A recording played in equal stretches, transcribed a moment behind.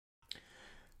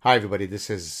Hi, everybody.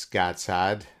 This is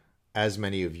Saad. As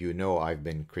many of you know, I've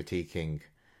been critiquing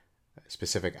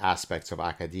specific aspects of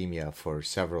academia for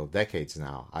several decades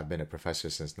now. I've been a professor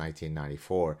since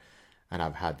 1994, and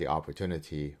I've had the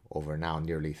opportunity over now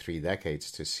nearly 3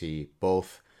 decades to see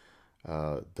both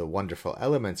the wonderful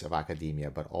elements of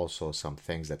academia, but also some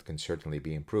things that can certainly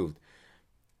be improved.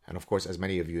 And of course, as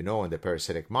many of you know, in the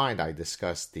parasitic mind, I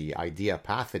discussed the idea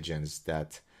pathogens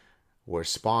that were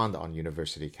spawned on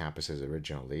university campuses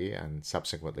originally and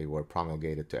subsequently were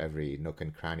promulgated to every nook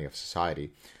and cranny of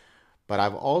society. But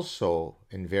I've also,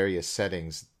 in various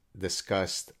settings,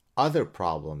 discussed other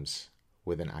problems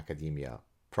within academia,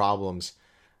 problems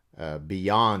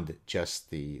beyond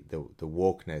just the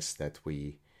wokeness that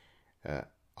we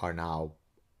are now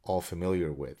all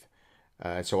familiar with.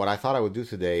 So what I thought I would do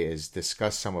today is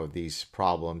discuss some of these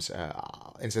problems.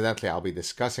 Incidentally, I'll be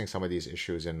discussing some of these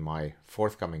issues in my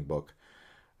forthcoming book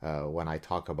when I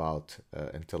talk about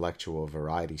intellectual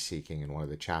variety seeking in one of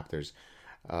the chapters.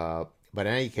 But in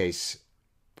any case,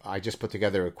 I just put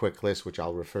together a quick list, which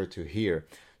I'll refer to here.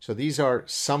 So these are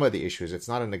some of the issues. It's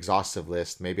not an exhaustive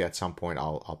list. Maybe at some point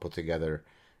I'll put together,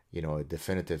 a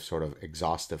definitive sort of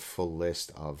exhaustive full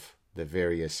list of the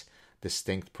various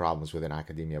distinct problems within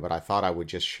academia. But I thought I would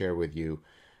just share with you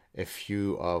a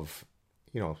few of,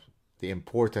 the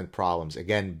important problems,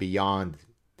 again, beyond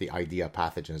the idea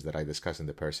pathogens that I discuss in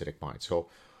the parasitic mind. So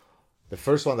the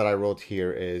first one that I wrote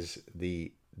here is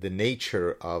the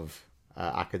nature of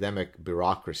academic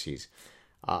bureaucracies.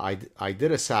 I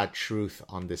did a sad truth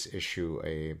on this issue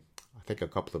I think a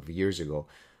couple of years ago,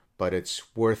 but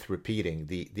it's worth repeating.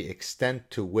 The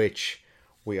extent to which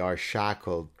we are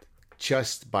shackled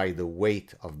just by the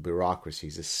weight of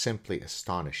bureaucracies is simply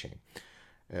astonishing.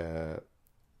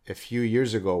 A few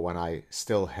years ago, when I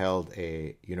still held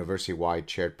a university-wide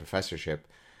chaired professorship,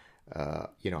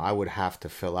 I would have to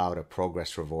fill out a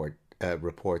progress report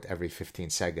every 15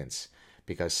 seconds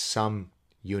because some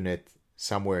unit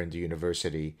somewhere in the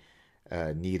university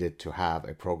needed to have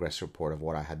a progress report of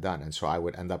what I had done. And so I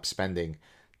would end up spending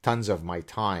tons of my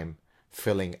time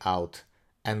filling out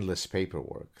endless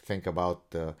paperwork. Think about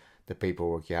the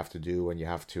paperwork you have to do when you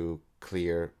have to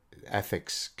clear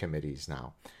ethics committees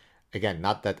now. Again,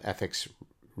 not that ethics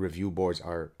review boards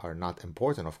are not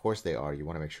important. Of course they are. You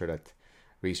want to make sure that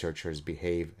researchers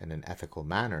behave in an ethical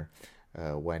manner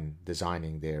when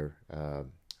designing their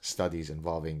studies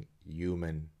involving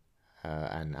human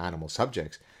and animal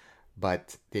subjects.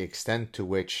 But the extent to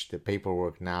which the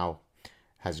paperwork now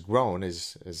has grown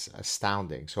is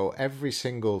astounding. So every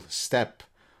single step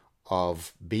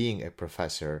of being a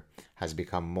professor has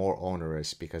become more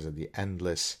onerous because of the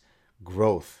endless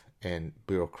growth in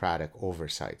bureaucratic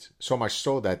oversight. So much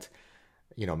so that,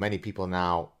 many people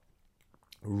now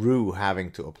rue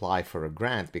having to apply for a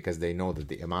grant because they know that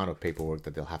the amount of paperwork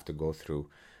that they'll have to go through,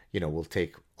 will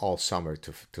take all summer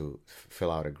to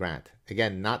fill out a grant.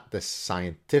 Again, not the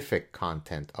scientific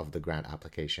content of the grant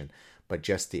application, but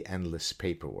just the endless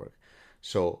paperwork.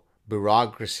 So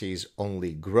bureaucracies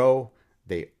only grow.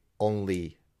 They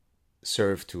only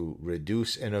serve to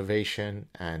reduce innovation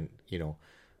and,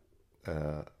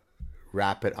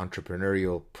 rapid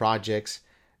entrepreneurial projects.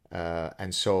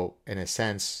 And so, in a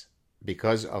sense,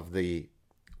 because of the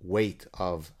weight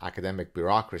of academic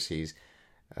bureaucracies,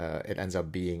 it ends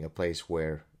up being a place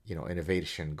where,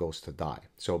 innovation goes to die.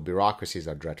 So bureaucracies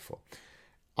are dreadful.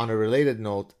 On a related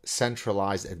note,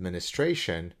 centralized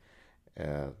administration,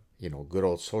 good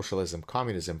old socialism,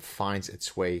 communism finds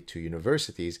its way to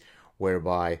universities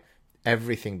whereby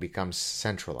everything becomes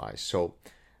centralized. So,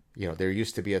 there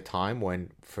used to be a time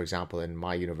when, for example, in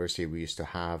my university, we used to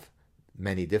have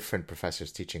many different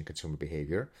professors teaching consumer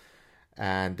behavior.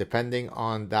 And depending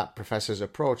on that professor's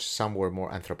approach, some were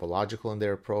more anthropological in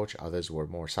their approach, others were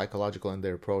more psychological in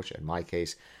their approach. In my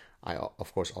case, I,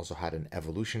 of course, also had an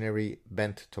evolutionary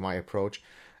bent to my approach.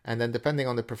 And then depending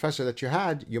on the professor that you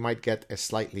had, you might get a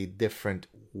slightly different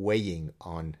weighing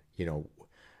on,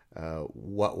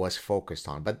 what was focused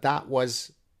on. But that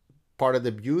was part of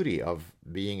the beauty of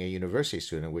being a university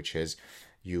student, which is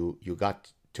you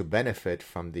got to benefit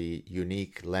from the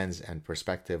unique lens and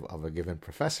perspective of a given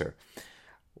professor.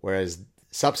 Whereas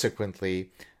subsequently,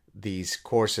 these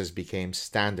courses became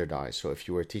standardized. So if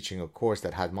you were teaching a course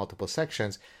that had multiple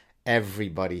sections,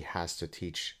 everybody has to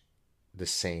teach the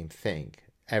same thing.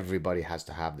 Everybody has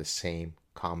to have the same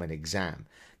common exam.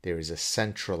 There is a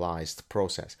centralized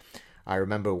process. I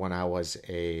remember when I was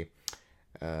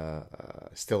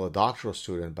still a doctoral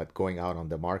student, but going out on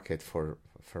the market for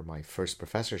my first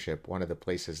professorship, one of the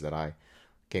places that I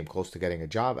came close to getting a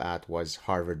job at was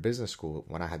Harvard Business School.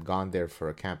 When I had gone there for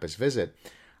a campus visit,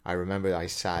 I remember I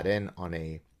sat in on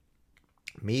a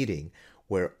meeting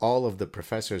where all of the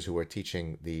professors who were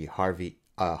teaching the Harvard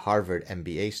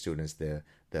MBA students,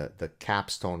 the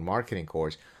capstone marketing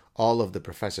course, all of the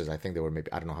professors, I think there were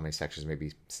maybe, I don't know how many sections,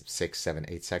 maybe 6, 7,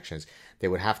 8 sections, they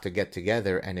would have to get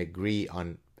together and agree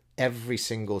on every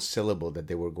single syllable that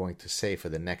they were going to say for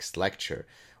the next lecture,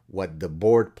 what the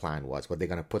board plan was, what they're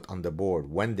going to put on the board,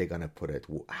 when they're going to put it,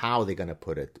 how they're going to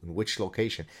put it, in which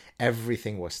location.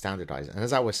 Everything was standardized. And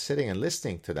as I was sitting and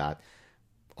listening to that,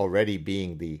 already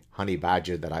being the honey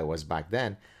badger that I was back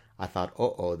then, I thought,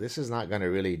 this is not going to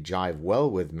really jive well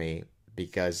with me,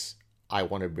 because I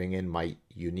want to bring in my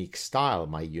unique style,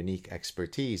 my unique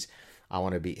expertise. I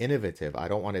want to be innovative. I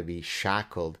don't want to be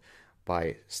shackled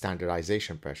by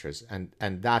standardization pressures.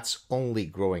 And that's only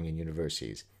growing in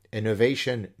universities.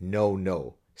 Innovation,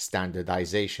 no.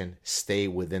 Standardization, stay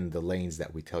within the lanes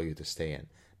that we tell you to stay in.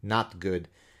 Not good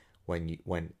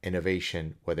when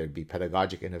innovation, whether it be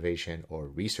pedagogic innovation or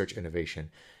research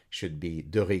innovation, should be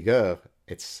de rigueur.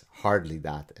 It's hardly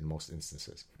that in most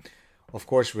instances. Of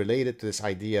course, related to this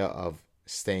idea of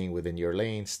staying within your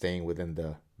lane, staying within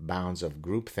the bounds of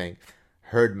groupthink,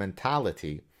 herd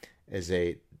mentality is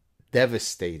a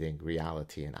devastating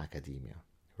reality in academia,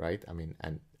 right? I mean,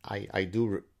 and I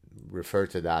do refer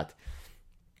to that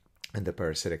in the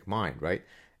parasitic mind, right?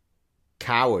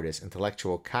 Cowardice,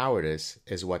 intellectual cowardice,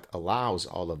 is what allows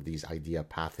all of these idea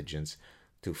pathogens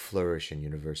to flourish in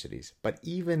universities. But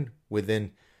even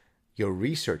within your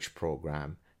research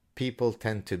program, people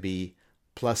tend to be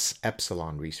plus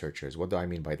epsilon researchers. What do I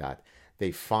mean by that?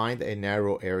 They find a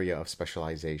narrow area of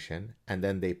specialization and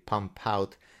then they pump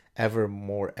out ever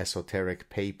more esoteric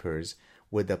papers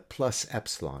with a plus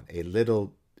epsilon, a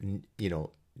little,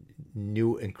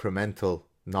 new incremental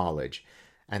knowledge.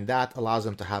 And that allows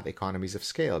them to have economies of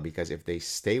scale, because if they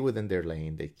stay within their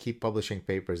lane, they keep publishing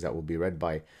papers that will be read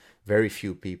by very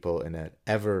few people in an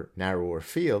ever narrower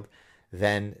field,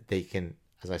 then they can,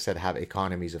 as I said, have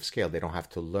economies of scale. They don't have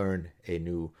to learn a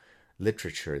new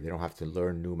literature. They don't have to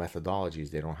learn new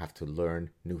methodologies. They don't have to learn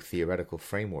new theoretical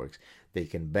frameworks. They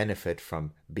can benefit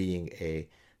from being a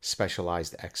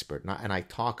specialized expert. And I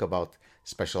talk about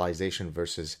specialization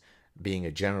versus being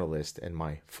a generalist in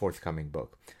my forthcoming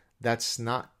book. That's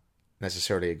not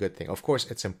necessarily a good thing. Of course,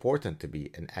 it's important to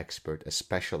be an expert, a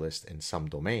specialist in some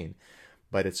domain,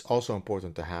 but it's also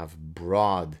important to have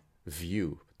broad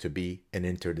view, to be an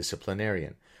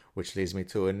interdisciplinarian, which leads me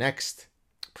to a next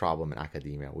problem in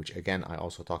academia, which again, I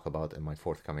also talk about in my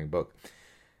forthcoming book.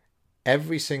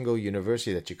 Every single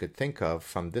university that you could think of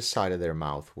from this side of their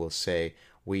mouth will say,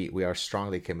 we are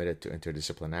strongly committed to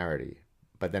interdisciplinarity.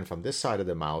 But then from this side of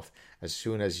the mouth, as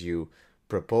soon as you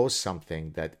propose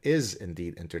something that is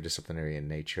indeed interdisciplinary in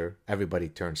nature, everybody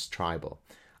turns tribal.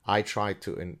 I tried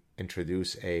to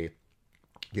introduce a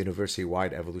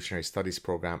university-wide evolutionary studies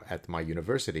program at my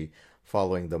university,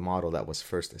 following the model that was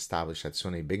first established at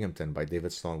SUNY Binghamton by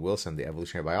David Sloan Wilson, the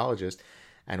evolutionary biologist.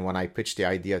 And when I pitched the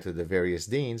idea to the various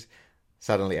deans,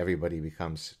 suddenly everybody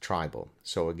becomes tribal.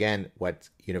 So again, what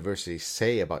universities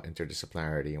say about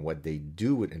interdisciplinarity and what they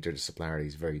do with interdisciplinarity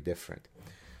is very different.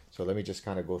 So let me just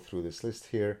kind of go through this list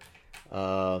here.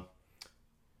 So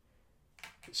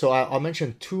I'll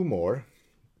mention two more.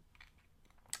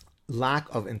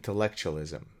 Lack of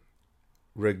intellectualism.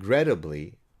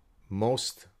 Regrettably,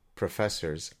 most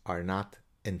professors are not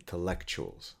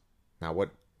intellectuals. Now,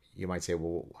 what you might say,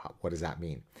 well, what does that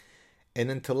mean? An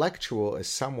intellectual is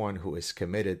someone who is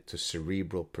committed to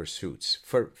cerebral pursuits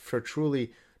for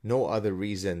truly no other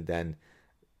reason than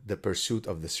the pursuit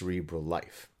of the cerebral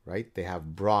life, right? They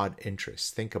have broad interests.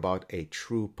 Think about a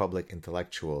true public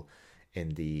intellectual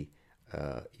in the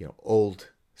old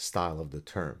style of the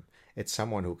term. It's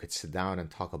someone who could sit down and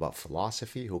talk about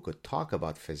philosophy, who could talk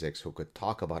about physics, who could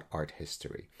talk about art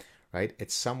history, right?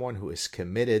 It's someone who is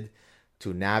committed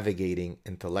to navigating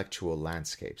intellectual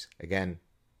landscapes. Again,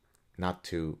 not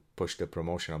to push the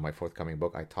promotion of my forthcoming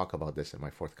book, I talk about this in my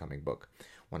forthcoming book.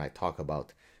 When I talk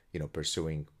about,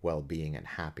 pursuing well-being and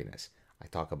happiness, I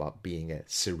talk about being a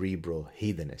cerebral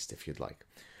hedonist, if you'd like.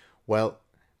 Well,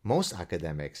 most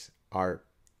academics are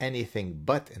anything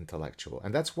but intellectual.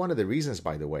 And that's one of the reasons,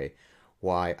 by the way,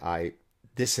 why I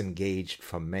disengaged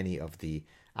from many of the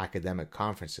academic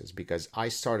conferences, because I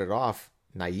started off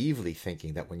naively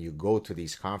thinking that when you go to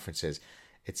these conferences,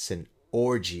 it's an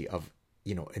orgy of,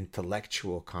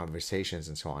 intellectual conversations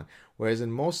and so on. Whereas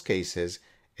in most cases,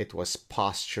 it was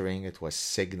posturing, it was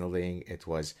signaling, it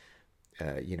was,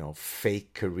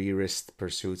 fake careerist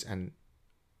pursuits. And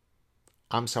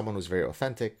I'm someone who's very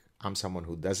authentic. I'm someone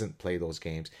who doesn't play those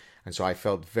games. And so I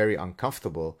felt very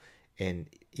uncomfortable in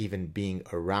even being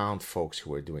around folks who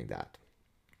were doing that.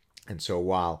 And so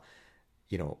while,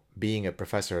 being a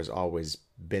professor has always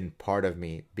been part of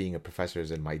me. Being a professor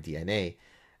is in my DNA.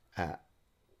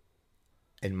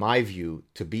 In my view,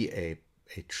 to be a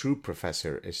true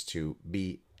professor is to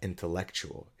be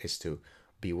intellectual, is to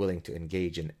be willing to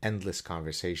engage in endless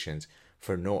conversations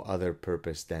for no other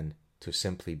purpose than to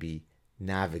simply be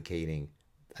navigating,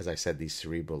 as I said, these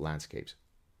cerebral landscapes.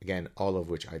 Again, all of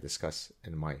which I discuss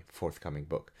in my forthcoming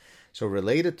book. So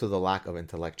related to the lack of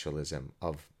intellectualism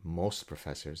of most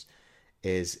professors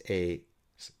is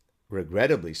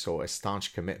regrettably so, a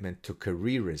staunch commitment to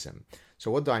careerism.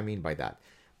 So what do I mean by that?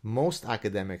 Most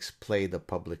academics play the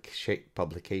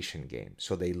publication game.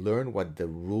 So they learn what the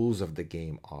rules of the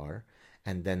game are,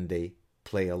 and then they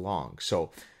play along.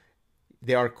 So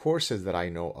there are courses that I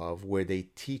know of where they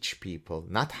teach people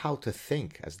not how to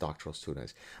think as doctoral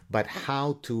students, but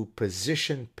how to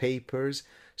position papers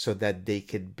so that they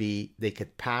could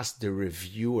pass the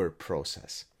reviewer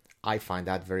process. I find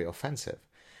that very offensive,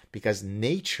 because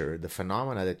nature, the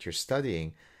phenomena that you're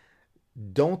studying,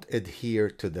 don't adhere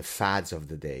to the fads of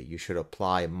the day. You should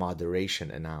apply moderation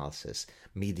analysis,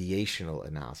 mediational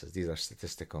analysis. These are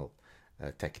statistical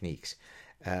techniques.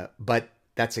 But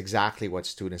that's exactly what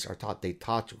students are taught. They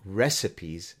taught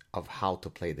recipes of how to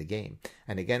play the game.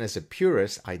 And again, as a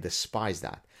purist, I despise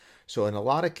that. So in a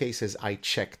lot of cases, I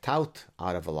checked out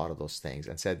of a lot of those things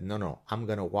and said, no, I'm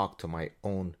going to walk to my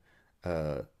own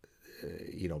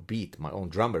beat, my own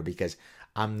drummer, because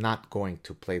I'm not going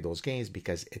to play those games,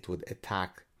 because it would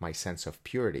attack my sense of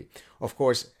purity. Of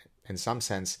course, in some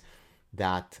sense,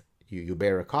 that you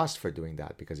bear a cost for doing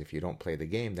that, because if you don't play the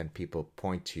game, then people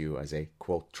point to you as a,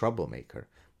 quote, troublemaker.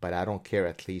 But I don't care.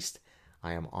 At least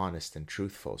I am honest and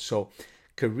truthful. So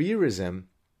careerism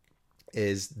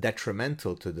is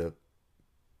detrimental to the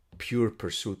pure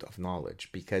pursuit of knowledge,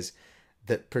 because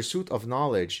the pursuit of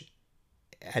knowledge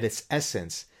at its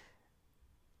essence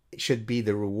should be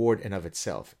the reward in of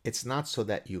itself. It's not so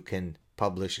that you can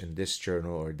publish in this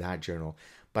journal or that journal.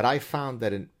 But I found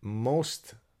that in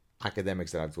most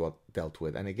academics that I've dealt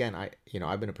with, and again,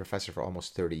 I've been a professor for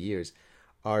almost 30 years,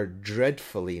 are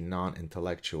dreadfully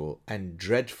non-intellectual and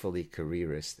dreadfully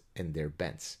careerist in their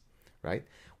bents, right?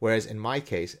 Whereas in my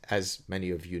case, as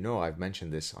many of you know, I've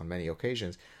mentioned this on many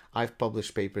occasions, I've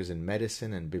published papers in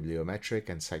medicine and bibliometric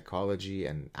and psychology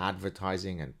and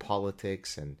advertising and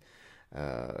politics and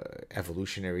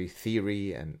evolutionary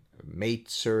theory and mate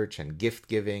search and gift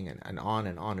giving and on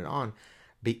and on and on,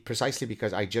 precisely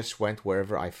because I just went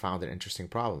wherever I found an interesting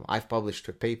problem. I've published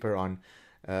a paper on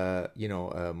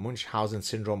Munchausen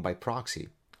syndrome by proxy.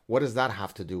 What does that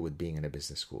have to do with being in a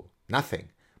business school? Nothing.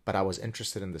 But I was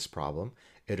interested in this problem.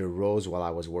 It arose while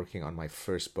I was working on my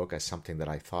first book as something that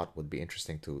I thought would be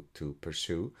interesting to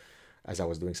pursue, as I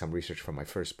was doing some research for my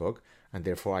first book, and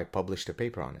therefore I published a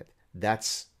paper on it.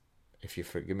 That's, if you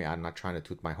forgive me, I'm not trying to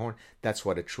toot my horn, that's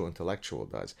what a true intellectual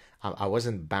does. I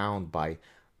wasn't bound by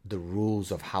the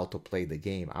rules of how to play the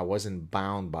game. I wasn't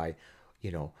bound by,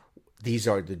 these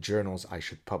are the journals I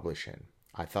should publish in.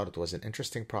 I thought it was an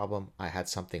interesting problem. I had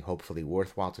something hopefully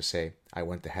worthwhile to say. I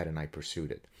went ahead and I pursued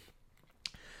it.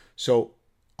 So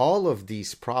all of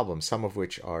these problems, some of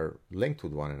which are linked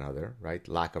with one another, right?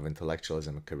 Lack of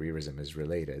intellectualism and careerism is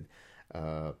related.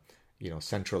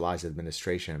 Centralized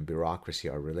administration and bureaucracy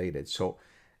are related. So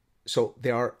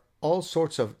there are all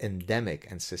sorts of endemic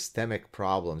and systemic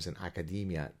problems in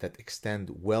academia that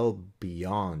extend well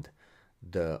beyond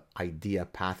the idea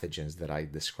pathogens that I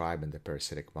describe in the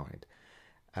parasitic mind.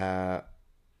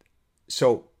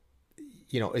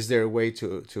 Is there a way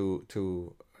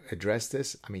to address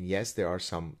this? I mean, yes, there are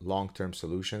some long-term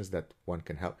solutions that one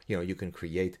can help. You can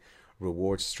create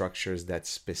reward structures that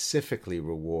specifically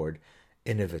reward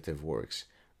innovative works,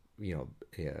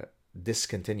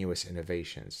 discontinuous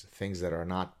innovations, things that are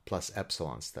not plus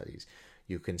epsilon studies.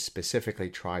 You can specifically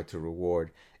try to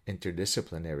reward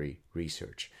interdisciplinary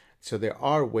research. So there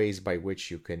are ways by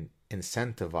which you can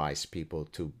incentivize people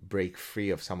to break free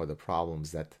of some of the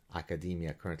problems that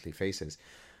academia currently faces.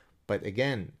 But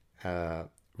again,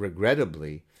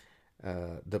 regrettably,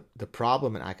 the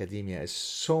problem in academia is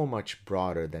so much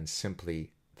broader than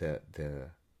simply the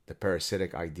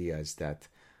parasitic ideas that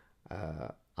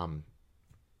I've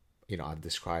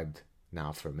described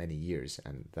now for many years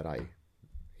and that I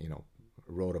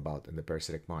wrote about in the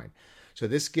parasitic mind. So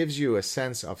this gives you a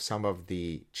sense of some of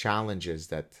the challenges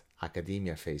that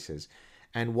academia faces.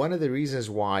 And one of the reasons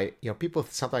why, people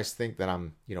sometimes think that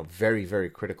I'm, very, very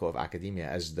critical of academia,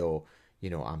 as though,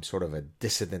 I'm sort of a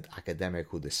dissident academic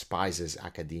who despises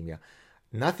academia.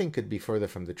 Nothing could be further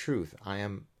from the truth.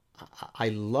 I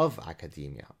love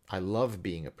academia. I love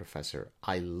being a professor.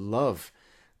 I love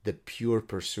the pure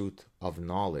pursuit of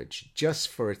knowledge just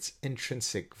for its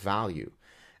intrinsic value.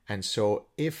 And so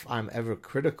if I'm ever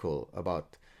critical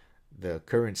about the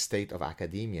current state of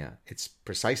academia, it's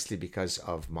precisely because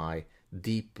of my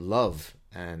deep love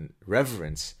and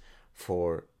reverence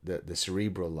for the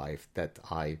cerebral life that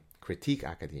I critique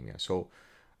academia. So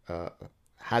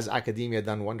has academia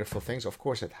done wonderful things? Of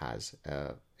course it has.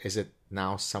 Is it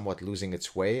now somewhat losing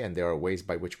its way, and there are ways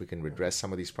by which we can redress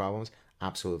some of these problems?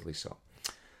 Absolutely so.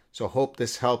 So hope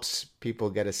this helps people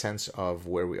get a sense of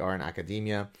where we are in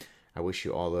academia. I wish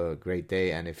you all a great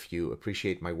day, and if you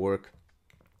appreciate my work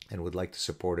and would like to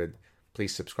support it,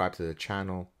 please subscribe to the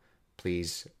channel.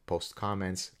 Please post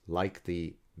comments, like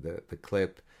the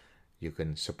clip. You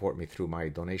can support me through my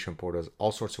donation portals,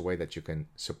 all sorts of ways that you can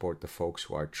support the folks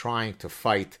who are trying to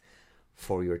fight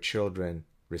for your children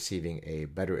receiving a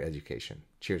better education.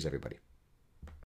 Cheers, everybody.